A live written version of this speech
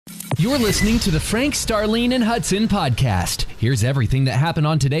You're listening to the Frank, Starlene, and Hudson podcast. Here's everything that happened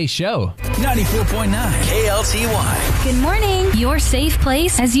on today's show. 94.9 KLTY. Good morning. Your safe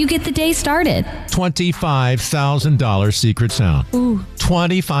place as you get the day started. $25,000 secret sound. Ooh.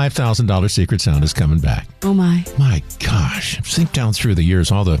 $25,000 secret sound is coming back. Oh, my. My gosh. Think down through the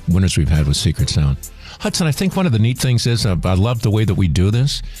years, all the winners we've had with secret sound. Hudson, I think one of the neat things is, I love the way that we do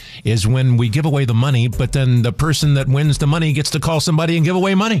this, is when we give away the money, but then the person that wins the money gets to call somebody and give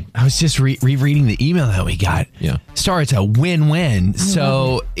away money. I was just rereading the email that we got. Yeah. Star, it's a win-win.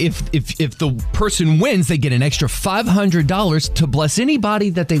 So if the person wins, they get an extra $500 to bless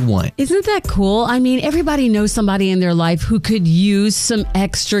anybody that they want. Isn't that cool? I mean, everybody knows somebody in their life who could use some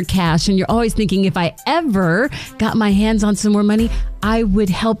extra cash. And you're always thinking, if I ever got my hands on some more money, I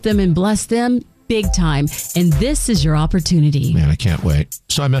would help them and bless them big time. And this is your opportunity. Man, I can't wait.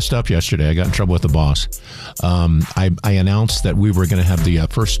 So I messed up yesterday. I got in trouble with the boss. I announced that we were going to have the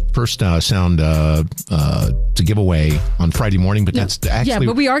first sound to give away on Friday morning, but that's actually... Yeah,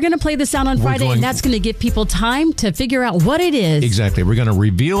 but we are going to play the sound on Friday, and that's going to give people time to figure out what it is. Exactly. We're going to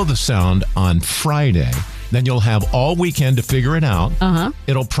reveal the sound on Friday. Then you'll have all weekend to figure it out.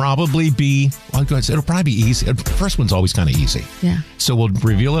 It'll probably be, it'll probably be easy. The first one's always kind of easy. Yeah. So we'll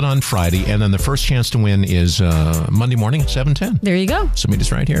reveal it on Friday, and then the first chance to win is Monday morning at 7:10. There you go. Submit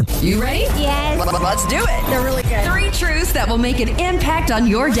is right here. You ready? Yes. Let's do it. They're really good. 3 truths that will make an impact on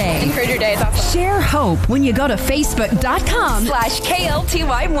your day. Encourage your day. It's awesome. Share hope when you go to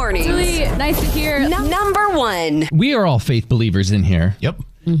Facebook.com/KLTY Mornings. Really nice to hear. Number 1. We are all faith believers in here. Yep.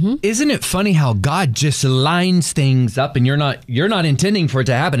 Isn't it funny how God just lines things up and you're not intending for it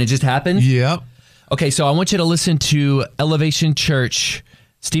to happen? It just happens? Yep. Okay, so I want you to listen to Elevation Church,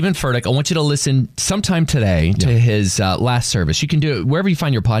 Stephen Furtick. I want you to listen sometime today to his last service. You can do it wherever you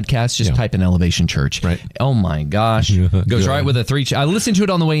find your podcast. Just type in Elevation Church. Right. Oh my gosh. Goes right with the 3. I listened to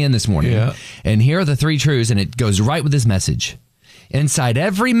it on the way in this morning. Yeah. And here are the 3 truths, and it goes right with his message. Inside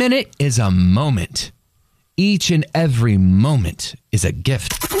every minute is a moment. Each and every moment is a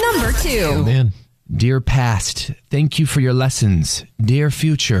gift. Number 2. Man. Dear past, thank you for your lessons. Dear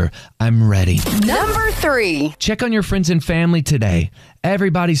future, I'm ready. Number 3. Check on your friends and family today.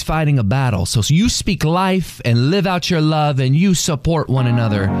 Everybody's fighting a battle, so you speak life and live out your love and you support one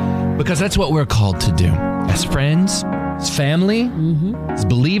another because that's what we're called to do. As friends, as family, as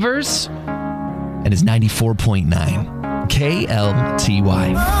believers, and as 94.9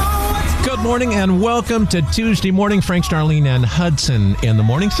 KLTY. Good morning and welcome to Tuesday morning. Frank, Starlene, and Hudson in the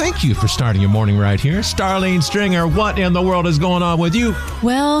morning. Thank you for starting your morning right here. Starlene Stringer, what in the world is going on with you?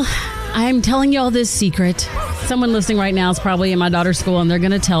 Well, I'm telling you all this secret. Someone listening right now is probably in my daughter's school, and they're going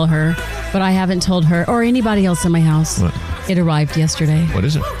to tell her, but I haven't told her or anybody else in my house. What? It arrived yesterday. What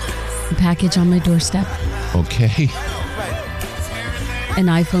is it? The package on my doorstep. Okay. An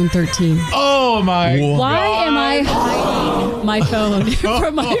iPhone 13. Oh, my God. Why am I hiding my phone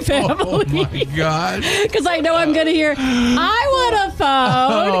from my family? Oh, my God. Because I know I'm going to hear, I want a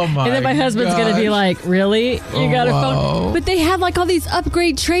phone. Oh, my and then my husband's going to be like, really? You got a phone? But they have like all these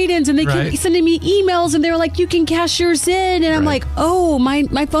upgrade trade-ins, and they keep sending me emails, and they're like, you can cash yours in. And I'm like, oh,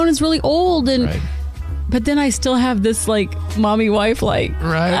 my phone is really old. And but then I still have this like mommy wife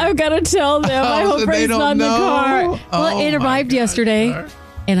I've got to tell them. I hope Ray's not in the car. Well, it arrived yesterday.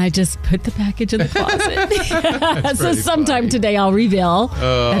 And I just put the package in the closet. So sometime today I'll reveal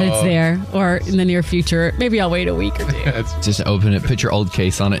that it's there, or in the near future. Maybe I'll wait a week or 2. Just open it, put your old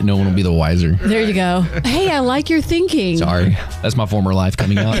case on it, no one will be the wiser. There you go. Hey, I like your thinking. Sorry. That's my former life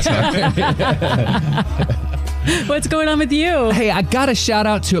coming out. What's going on with you? Hey, I got a shout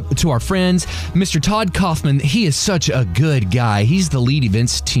out to our friends, Mr. Todd Kaufman. He is such a good guy. He's the lead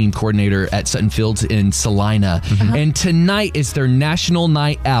events team coordinator at Sutton Fields in Salina. And tonight is their national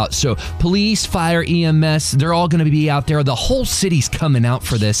night out. So police, fire, EMS, they're all going to be out there. The whole city's coming out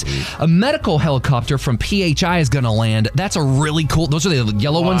for this. A medical helicopter from PHI is going to land. That's a really cool. Those are the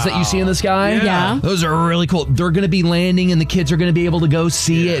yellow ones that you see in the sky. Yeah. Those are really cool. They're going to be landing, and the kids are going to be able to go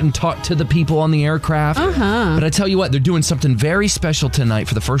see it and talk to the people on the aircraft. But I tell you what, they're doing something very special tonight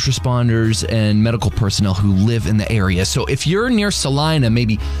for the first responders and medical personnel who live in the area. So if you're near Salina,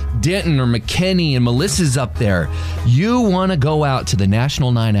 maybe Denton or McKinney, and Melissa's up there, you want to go out to the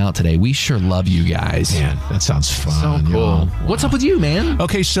National Night Out today. We sure love you guys. Man, that sounds fun. So cool. Wow. What's up with you, man?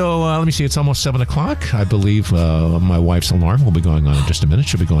 Okay, so let me see. It's almost 7 o'clock. I believe my wife's alarm will be going on in just a minute.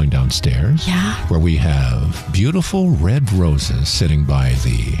 She'll be going downstairs. Yeah. Where we have beautiful red roses sitting by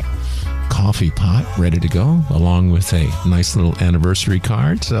the coffee pot ready to go, along with a nice little anniversary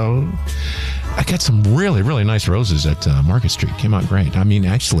card. So I got some really, really nice roses at Market Street. Came out great. I mean,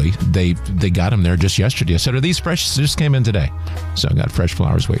 actually, they got them there just yesterday. I said, are these fresh? Just came in today. So I got fresh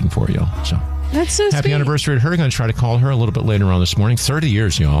flowers waiting for you. So that's so happy sweet. anniversary to her. Going to try to call her a little bit later on this morning. 30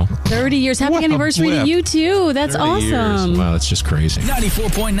 years, y'all. 30 years. Happy What a anniversary to whip. you, too. That's 30 awesome. years. Wow, that's just crazy.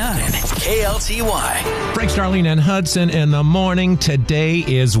 94.9 KLTY. Frank, Starlene, and Hudson in the morning. Today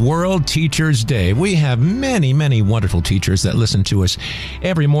is World Teachers Day. We have many, many wonderful teachers that listen to us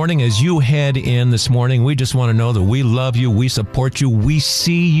every morning. As you head in this morning, we just want to know that we love you, we support you, we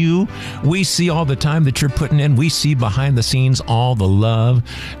see you. We see all the time that you're putting in. We see behind the scenes all the love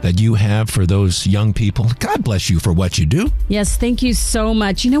that you have for those young people. God bless you for what you do. Yes, thank you so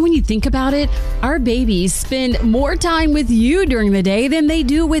much. You know, when you think about it, our babies spend more time with you during the day than they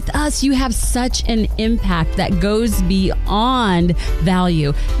do with us. You have such an impact that goes beyond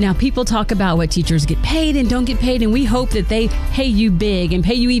value. Now, people talk about what teachers get paid and don't get paid, and we hope that they pay you big and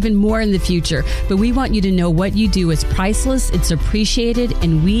pay you even more in the future. But we want you to know what you do is priceless, it's appreciated,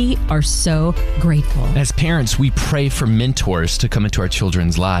 and we are so grateful. As parents, we pray for mentors to come into our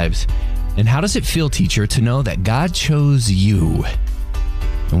children's lives. And how does it feel, teacher, to know that God chose you?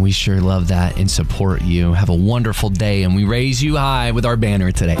 And we sure love that and support you. Have a wonderful day, and we raise you high with our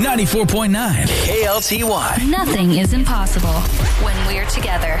banner today. 94.9 KLTY. Nothing is impossible when we're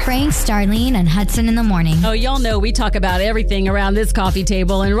together. Frank, Starlene, and Hudson in the morning. Oh, y'all know we talk about everything around this coffee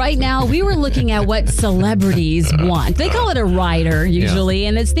table. And right now, we were looking at what celebrities want. They call it a rider, usually.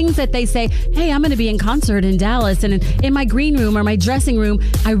 And it's things that they say, hey, I'm going to be in concert in Dallas. And in my green room or my dressing room,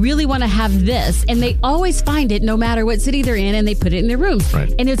 I really want to have this. And they always find it no matter what city they're in, and they put it in their rooms. Right.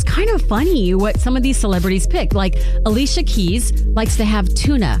 And it's kind of funny what some of these celebrities pick. Like Alicia Keys likes to have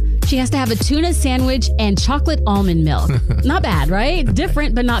tuna. She has to have a tuna sandwich and chocolate almond milk. Not bad, right?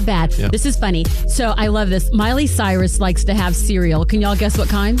 Different, but not bad. Yeah. This is funny. So I love this. Miley Cyrus likes to have cereal. Can y'all guess what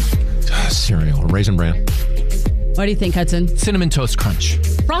kind? Cereal, Raisin Bran. What do you think, Hudson? Cinnamon Toast Crunch.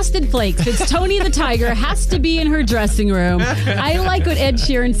 Frosted Flakes. It's Tony the Tiger. Has to be in her dressing room. I like what Ed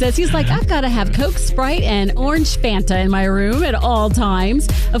Sheeran says. He's like, I've got to have Coke, Sprite, and Orange Fanta in my room at all times.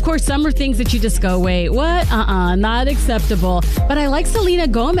 Of course, some are things that you just go, wait, what? Not acceptable. But I like Selena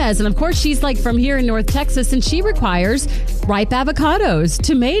Gomez. And of course, she's like from here in North Texas, and she requires ripe avocados,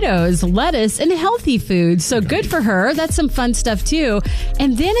 tomatoes, lettuce, and healthy foods. So good for her. That's some fun stuff too.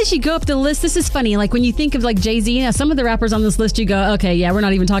 And then as you go up the list, this is funny. Like when you think of like Jay-Z, now some of the rappers on this list, you go, okay, yeah, we're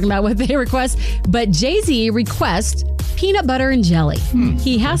not even talking about what they request. But Jay-Z requests peanut butter and jelly.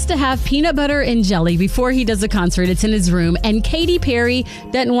 He has to have peanut butter and jelly before he does a concert. It's in his room. And Katy Perry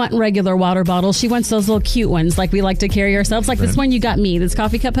doesn't want regular water bottles. She wants those little cute ones like we like to carry ourselves. Like this one you got me, this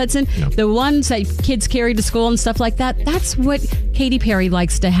coffee cup, Hudson. Yep. The ones that kids carry to school and stuff like that. That's what Katy Perry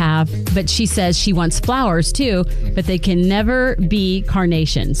likes to have. But she says she wants flowers too, but they can never be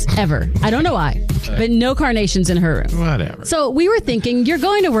carnations, ever. I don't know why, but no carnations in her room. Whatever. So we were thinking, you're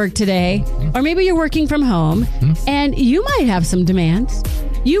going to work today, or maybe you're working from home, and you might have some demands.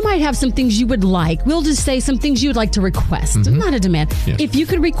 You might have some things you would like. We'll just say some things you would like to request. Not a demand. Yes. If you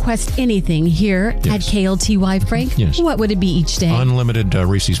could request anything here at KLTY, Frank, Yes. what would it be each day? Unlimited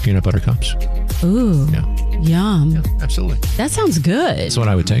Reese's peanut butter cups. Ooh, Yeah, yum. absolutely. That sounds good. That's what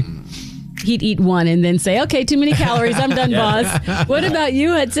I would take. He'd eat one and then say, okay, too many calories. I'm done, boss. What about you,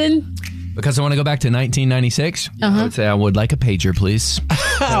 Hudson? Because I want to go back to 1996, I would say I would like a pager, please.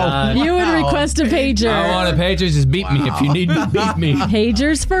 You would request a pager. I want a pager. Just beat me if you need me. Beat me.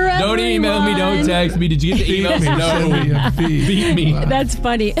 Pagers for everyone. Don't email me. Don't text me. Did you get the emails? No. Beat me. That's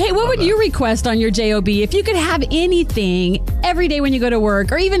funny. Hey, what would you request on your JOB? If you could have anything every day when you go to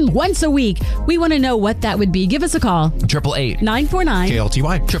work or even once a week, we want to know what that would be. Give us a call. 888. 949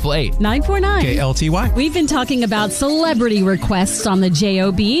 KLTY. 888. 949. KLTY. We've been talking about celebrity requests on the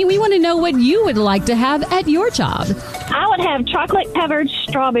JOB. We want to know what you would like to have at your job. I would have chocolate-covered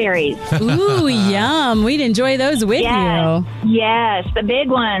strawberries. Ooh, yum. We'd enjoy those with Yes. Yes, the big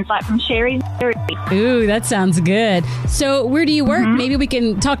ones, like from Sherry's. you. Ooh, that sounds good. So where do you work? Maybe we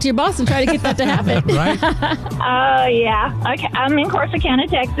can talk to your boss and try to get that to happen. Right? Yeah. Okay, I'm in Corsicana,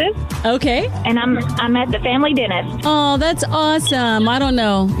 Texas, Okay. and I'm at the family dentist. Oh, that's awesome. I don't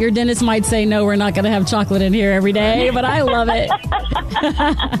know. Your dentist might say, no, we're not going to have chocolate in here every day, but I love it.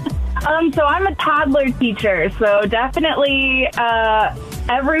 So I'm a toddler teacher, so definitely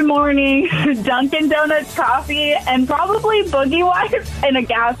every morning Dunkin' Donuts coffee and probably Boogie Wipes and a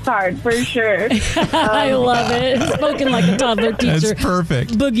gas card for sure. I love it. Spoken like a toddler teacher. That's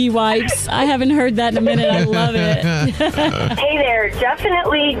perfect. Boogie Wipes. I haven't heard that in a minute. I love it. Hey there,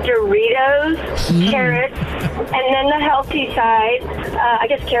 definitely Doritos, carrots, and then the healthy side, I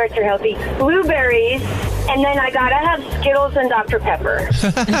guess carrots are healthy, blueberries, And then I gotta have Skittles and Dr. Pepper.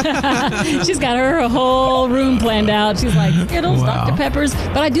 She's got her whole room planned out. She's like, Skittles, Dr. Peppers.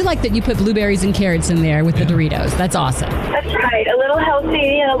 But I do like that you put blueberries and carrots in there with the Doritos. That's awesome. That's right. A little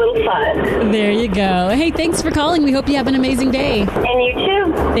healthy and a little fun. There you go. Hey, thanks for calling. We hope you have an amazing day. And you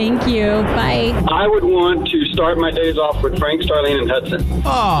too. Thank you. Bye. I would want to start my days off with Frank, Starlene, and Hudson.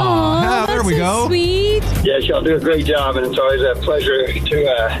 Oh, there we go. Sweet. Yes, y'all do a great job, and it's always a pleasure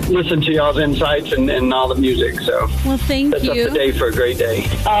to listen to y'all's insights and all the music. So, well, thank you. That's up the day for a great day.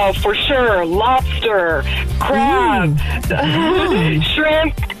 Oh, for sure. Lobster, crab,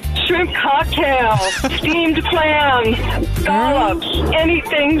 shrimp cocktail, steamed clams, scallops,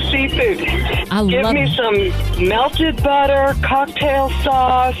 anything seafood. Give me some melted butter, cocktail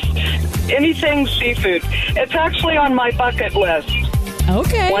sauce, anything seafood. It's actually on my bucket list.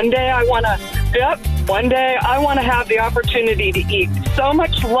 Okay. One day I want to have the opportunity to eat so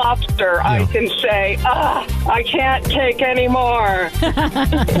much lobster I can say, I can't take any more.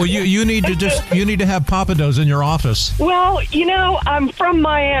 Well, you need to have Pappadeaux in your office. Well, I'm from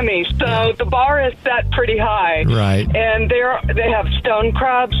Miami, so the bar is set pretty high. Right. And they have stone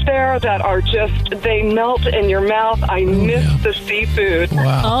crabs there that are they melt in your mouth. I miss the seafood.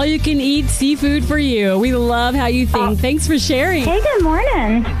 Wow. All you can eat seafood for you. We love how you think. Thanks for sharing. Hey, good morning.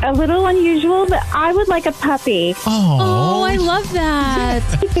 A little unusual, but I would like a puppy. Oh, I love that.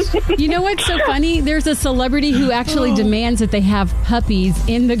 You know what's so funny? There's a celebrity who actually demands that they have puppies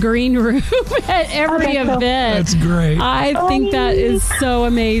in the green room at every event. That's great. I think that is so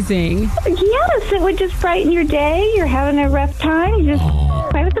amazing. Yes, it would just brighten your day. You're having a rough time. You just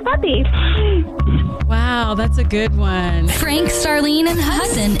play with the puppy. Wow, that's a good one. Frank, Starlene, and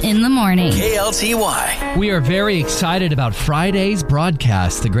Hudson in the morning. KLTY. We are very excited about Friday's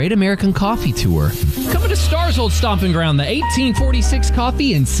broadcast, the Great American Coffee Tour. Coming to Star's old stomping ground, the 1846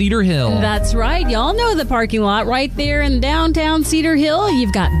 Coffee in Cedar Hill. That's right. Y'all know the parking lot right there in downtown Cedar Hill.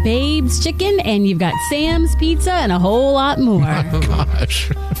 You've got Babe's Chicken, and you've got Sam's Pizza, and a whole lot more. Oh, gosh.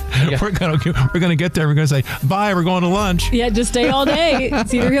 We're gonna get there. We're gonna say bye. We're going to lunch. Yeah, just stay all day.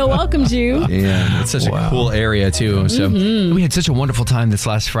 Cedar Hill welcomes you. Yeah, it's such a cool area too. So we had such a wonderful time this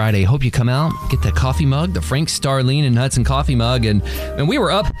last Friday. Hope you come out, get the coffee mug, the Frank, Starlene, and Hudson coffee mug, and we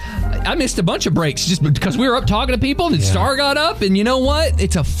were up. I missed a bunch of breaks just because we were up talking to people, and Star got up, and you know what?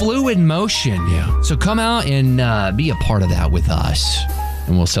 It's a fluid motion. Yeah. So come out and be a part of that with us.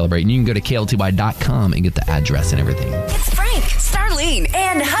 And we'll celebrate. And you can go to KLTY.com and get the address and everything. It's Frank, Starlene,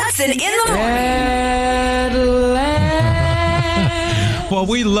 and Hudson in the morning. Well,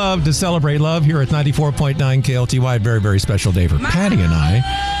 we love to celebrate love here at 94.9 KLTY. Very, very special day for Patty and I.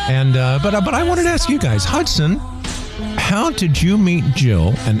 And but I wanted to ask you guys, Hudson, how did you meet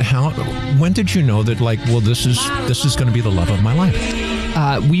Jill, and when did you know that this is going to be the love of my life?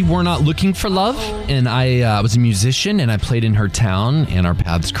 We were not looking for love, and I was a musician, and I played in her town, and our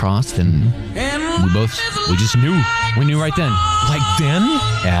paths crossed, and we just knew. We knew right then. Like then?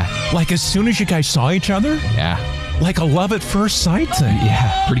 Yeah. Like as soon as you guys saw each other? Yeah. Like a love at first sight thing?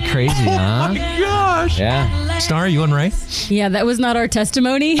 Yeah. Pretty crazy, huh? Oh my gosh. Yeah. Star, you and Ray? Yeah, that was not our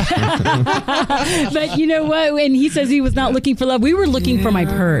testimony. But you know what? When he says he was not looking for love, we were looking for my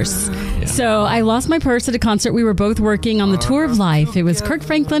purse. Yeah. So I lost my purse at a concert. We were both working on the Tour of Life. It was Kirk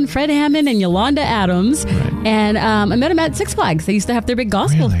Franklin, Fred Hammond, and Yolanda Adams. Right. And I met them at Six Flags. They used to have their big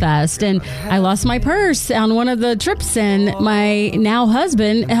gospel fest. And I lost my purse on one of the trips, and my now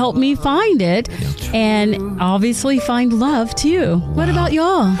husband helped me find it. And obviously find love, too. What about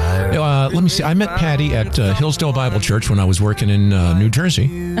y'all? Let me see. I met Patty at Hillsdale Bible Church when I was working in New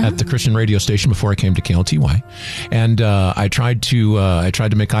Jersey at the Christian radio station before I came to KLTY. And I tried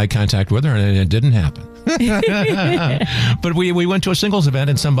to make eye contact with her, and it didn't happen. But we went to a singles event,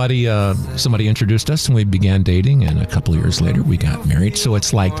 and somebody introduced us, and we began dating, and a couple of years later we got married. So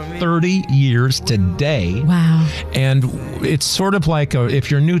it's like 30 years today. Wow. And it's sort of like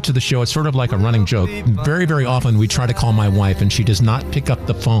if you're new to the show, it's sort of like a running joke. Very, very often we try to call my wife, and she does not pick up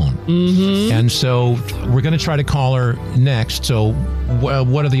the phone. Mm-hmm. And so we're going to try to call her next. So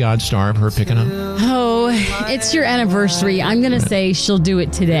what are the odds, Star, of her picking up? Oh, it's your anniversary. I'm going to say she'll do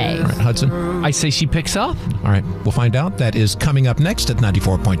it today. All right, Hudson? I say she picks up. All right, we'll find out. That is coming up next at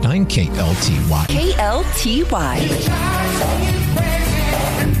 94.9 KLTY. KLTY.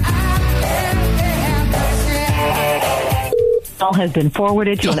 Call has been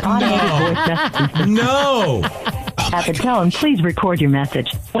forwarded to an automated voice message system. No! At the tone, please record your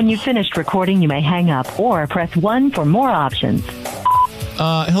message. When you've finished recording, you may hang up or press 1 for more options.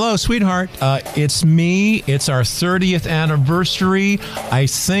 Hello, sweetheart. It's me. It's our 30th anniversary. I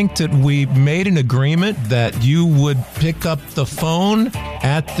think that we made an agreement that you would pick up the phone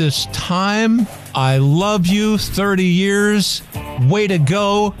at this time. I love you. 30 years. Way to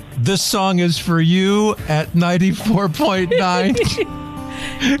go. This song is for you at 94.9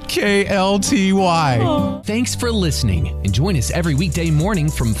 KLTY. Thanks for listening, and join us every weekday morning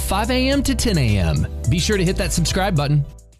from 5 a.m. to 10 a.m. Be sure to hit that subscribe button.